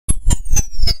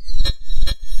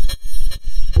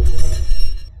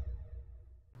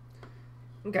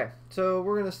Okay, so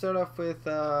we're going to start off with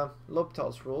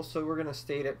L'Hopital's rule. So we're going to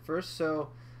state it first. So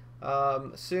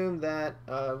assume that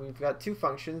we've got two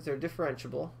functions. They're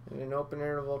differentiable in an open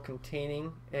interval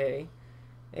containing a.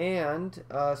 And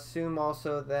assume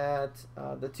also that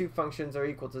the two functions are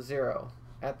equal to 0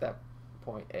 at that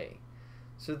point a.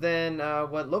 So then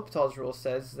what L'Hopital's rule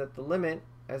says is that the limit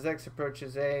as x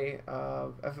approaches a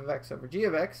of f of x over g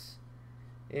of x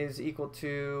is equal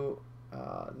to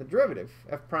the derivative,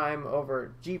 f prime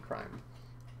over g prime.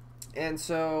 And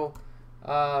so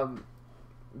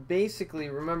basically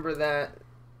remember that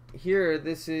here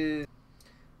this is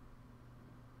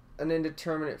an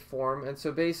indeterminate form, and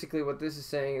so basically what this is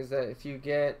saying is that if you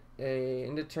get a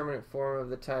indeterminate form of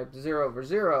the type 0 over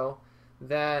 0,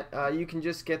 that you can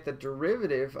just get the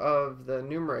derivative of the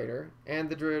numerator and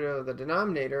the derivative of the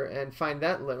denominator and find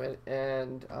that limit,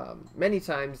 and many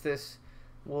times this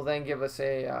will then give us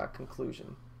a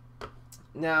conclusion.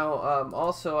 Now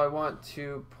also I want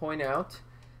to point out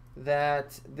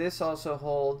that this also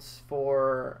holds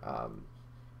for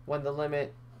when the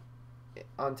limit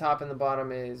on top and the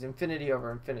bottom is infinity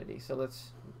over infinity. So let's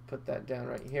put that down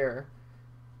right here.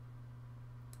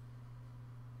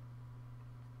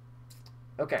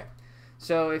 Okay,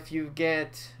 so if you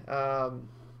get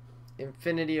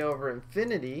infinity over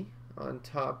infinity on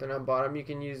top and on bottom, you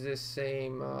can use this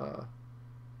same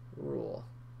rule.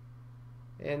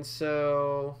 And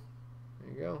so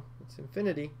there you go, it's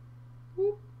infinity.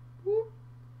 Whoop, whoop,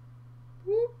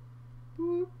 whoop,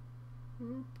 whoop,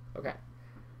 whoop. Okay.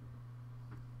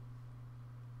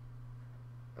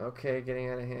 Okay, getting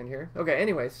out of hand here. Okay,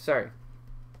 anyways, sorry.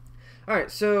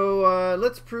 Alright, so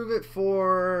let's prove it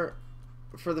for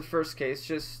the first case,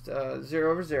 just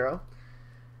 0 over 0.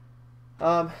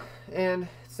 And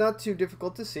it's not too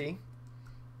difficult to see.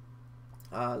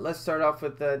 Let's start off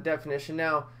with the definition.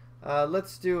 Now,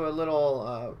 let's do a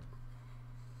little,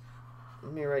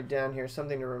 let me write down here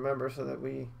something to remember so that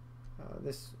we,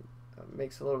 this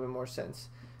makes a little bit more sense.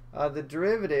 The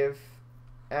derivative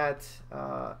at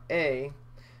a,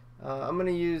 I'm going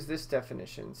to use this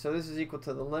definition. So this is equal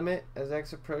to the limit as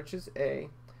x approaches a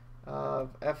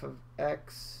of f of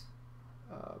x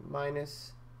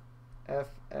minus f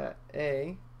at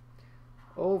a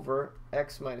over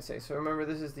x minus a. So remember,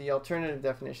 this is the alternative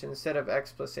definition instead of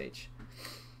x plus h.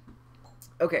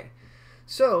 Okay,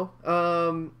 so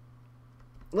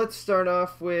let's start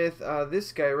off with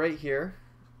this guy right here.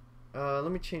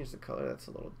 Let me change the color. That's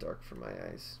a little dark for my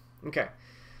eyes. Okay,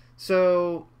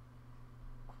 so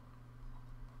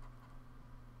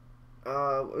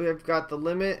we've got the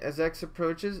limit as x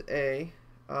approaches a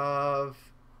of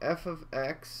f of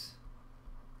x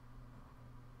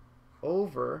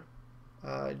over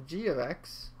g of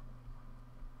x.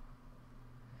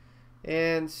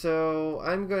 And so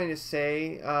I'm going to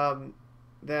say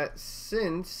that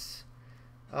since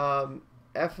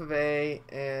f of a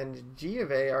and g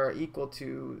of a are equal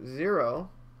to 0,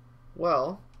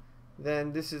 well,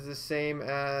 then this is the same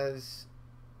as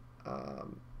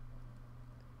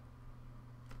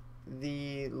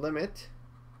the limit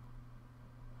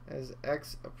as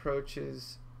x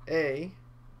approaches a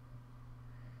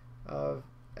of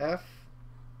f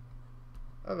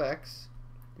of x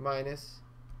minus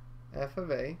f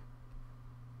of a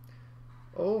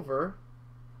over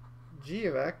g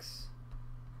of x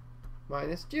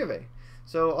minus g of a.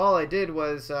 So all I did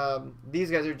was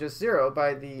these guys are just 0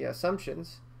 by the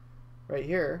assumptions right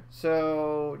here,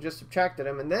 so just subtracted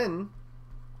them and then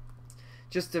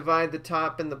just divide the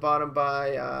top and the bottom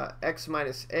by x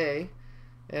minus a,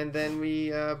 and then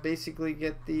we basically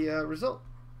get the result.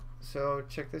 So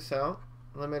check this out.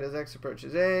 Limit as x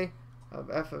approaches a of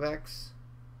f of x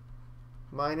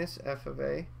minus f of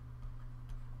a.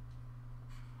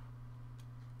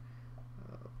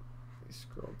 Let me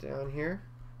scroll down here.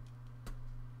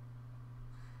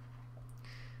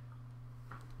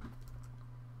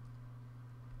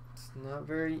 It's not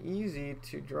very easy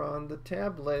to draw on the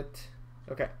tablet.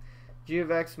 Okay, g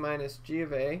of x minus g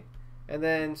of a, and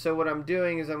then so what I'm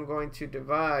doing is I'm going to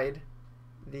divide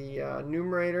the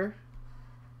numerator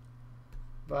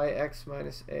by x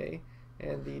minus a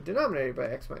and the denominator by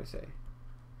x minus a.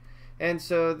 And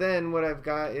so then what I've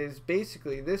got is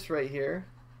basically this right here,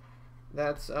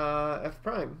 that's f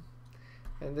prime,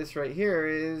 and this right here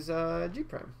is g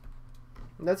prime,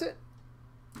 and that's it.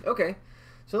 Okay,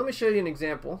 so let me show you an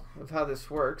example of how this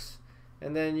works,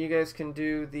 and then you guys can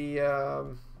do the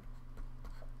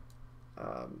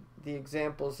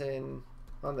examples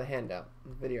on the handout,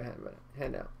 video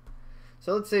handout.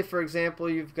 So let's say, for example,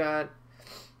 you've got,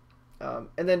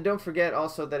 and then don't forget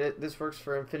also that this works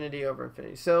for infinity over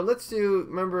infinity. So let's do,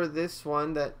 remember this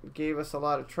one that gave us a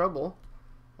lot of trouble.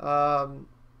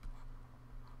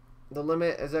 the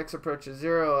limit as x approaches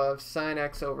 0 of sine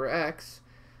x over x.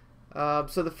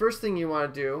 So the first thing you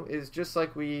want to do is just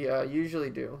like we usually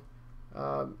do.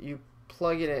 You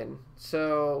plug it in.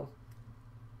 So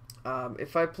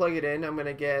if I plug it in, I'm going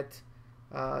to get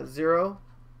 0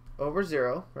 over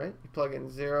 0, right? You plug in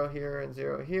 0 here and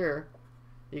 0 here.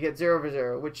 You get 0 over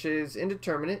 0, which is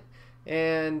indeterminate.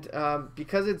 And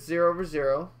because it's 0 over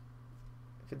 0,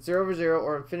 if it's 0 over 0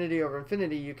 or infinity over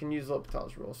infinity, you can use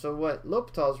L'Hopital's rule. So what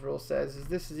L'Hopital's rule says is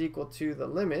this is equal to the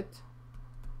limit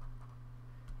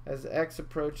as x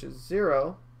approaches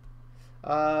 0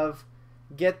 of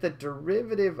get the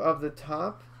derivative of the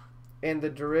top and the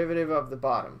derivative of the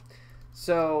bottom.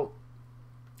 So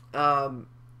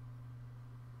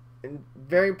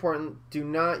very important, do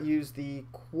not use the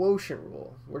quotient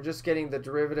rule. We're just getting the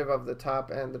derivative of the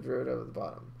top and the derivative of the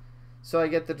bottom. So I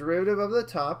get the derivative of the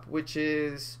top, which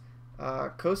is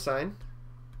cosine,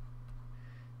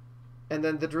 and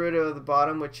then the derivative of the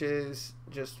bottom, which is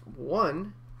just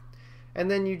 1,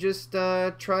 and then you just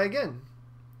try again.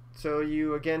 So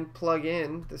you again plug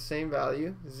in the same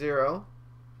value, 0,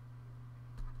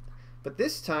 but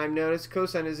this time notice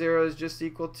cosine of 0 is just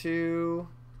equal to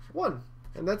 1.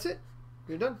 And that's it.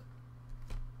 You're done.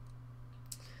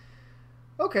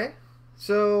 Okay,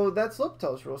 so that's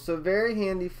L'Hopital's rule. So very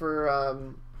handy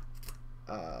for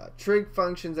trig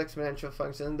functions, exponential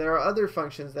functions. And there are other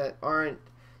functions that aren't,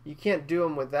 you can't do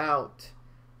them without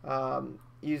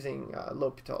using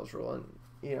L'Hopital's rule. And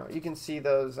you can see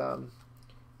those on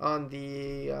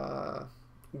the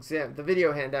the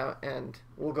video handout, and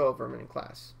we'll go over them in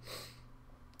class.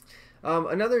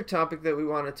 Another topic that we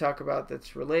want to talk about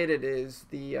that's related is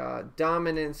the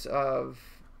dominance of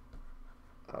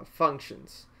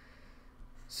functions.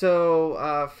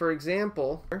 So, for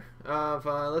example,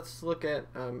 let's look at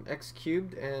x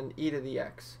cubed and e to the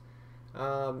x.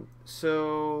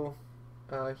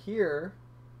 Here,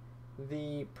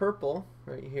 the purple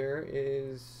right here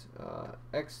is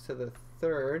x to the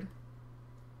third,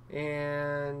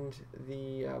 and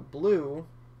the blue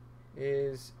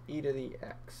is e to the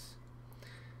x.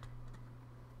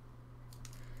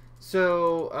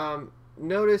 So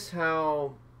notice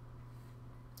how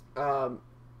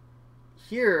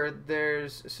here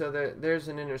there's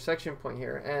an intersection point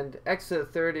here, and x to the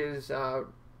third is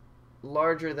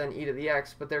larger than e to the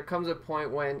x, but there comes a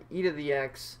point when e to the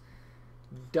x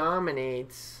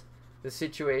dominates the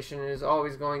situation and is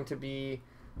always going to be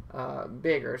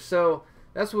bigger. So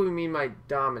that's what we mean by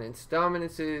dominance.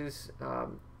 Dominance is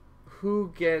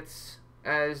who gets,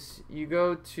 as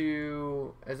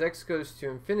x goes to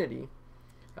infinity,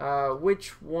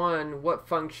 what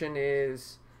function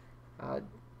is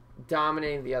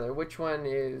dominating the other, which one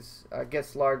is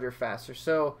gets larger faster.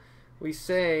 So we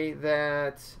say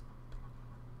that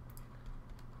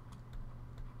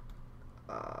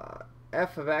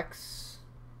f of x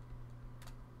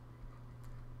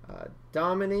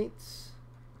dominates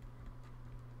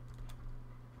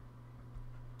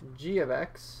g of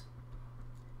x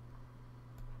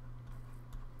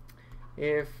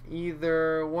if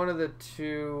either one of the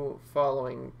two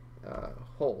following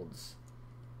holds.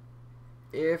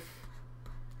 If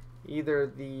either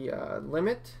the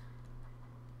limit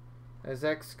as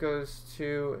x goes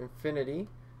to infinity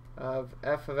of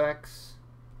f of x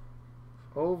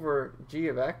over g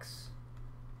of x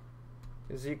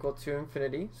is equal to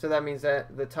infinity, so that means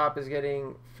that the top is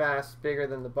getting fast bigger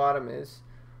than the bottom is,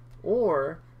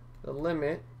 or the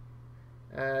limit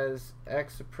as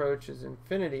x approaches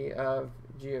infinity of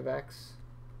g of x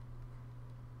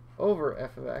over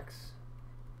f of x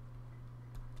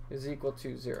is equal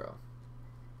to 0.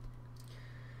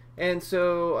 And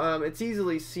so it's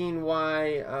easily seen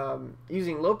why,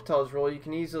 using L'Hopital's rule, you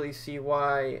can easily see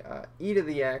why e to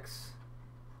the x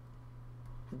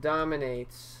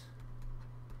dominates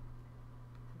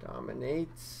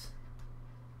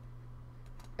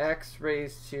x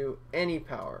raised to any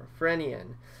power for any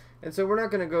n. And so we're not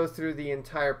going to go through the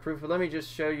entire proof, but let me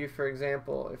just show you, for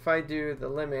example, if I do the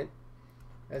limit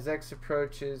as x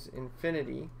approaches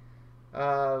infinity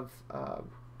of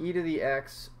e to the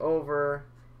x over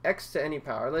x to any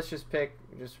power. Let's just pick,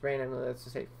 just randomly, let's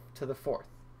just say to the fourth.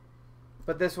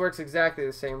 But this works exactly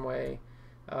the same way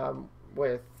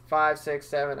with 5, 6,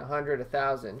 7, 100,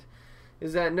 1,000.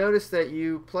 Is that notice that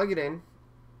you plug it in,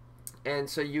 and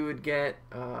so you would get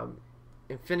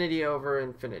infinity over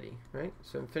infinity, right?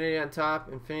 So infinity on top,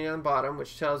 infinity on bottom,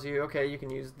 which tells you, okay, you can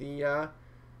use the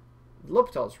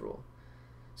L'Hopital's rule.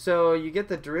 So you get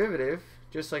the derivative,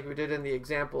 just like we did in the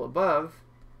example above,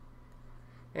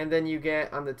 and then you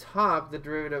get on the top the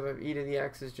derivative of e to the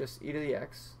x is just e to the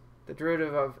x. The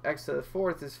derivative of x to the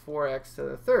fourth is 4x to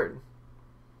the third.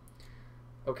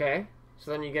 Okay,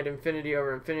 so then you get infinity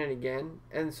over infinity again.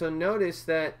 And so notice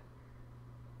that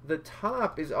the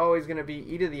top is always going to be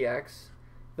e to the x.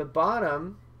 The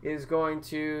bottom is going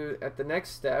to, at the next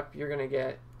step, you're going to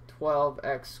get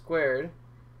 12x squared.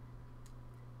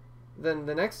 Then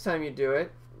the next time you do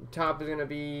it, top is going to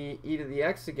be e to the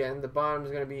x again. The bottom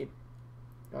is going to be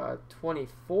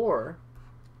 24x.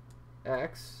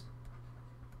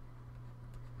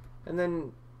 And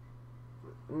then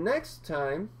next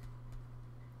time,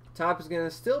 top is going to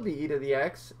still be e to the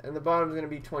x, and the bottom is going to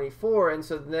be 24, and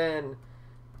so then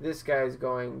this guy is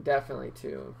going definitely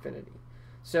to infinity.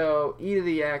 So e to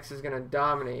the x is going to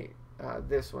dominate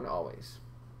this one always.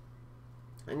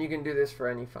 And you can do this for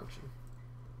any function.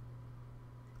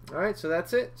 Alright, so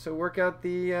that's it. So work out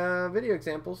the video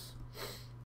examples.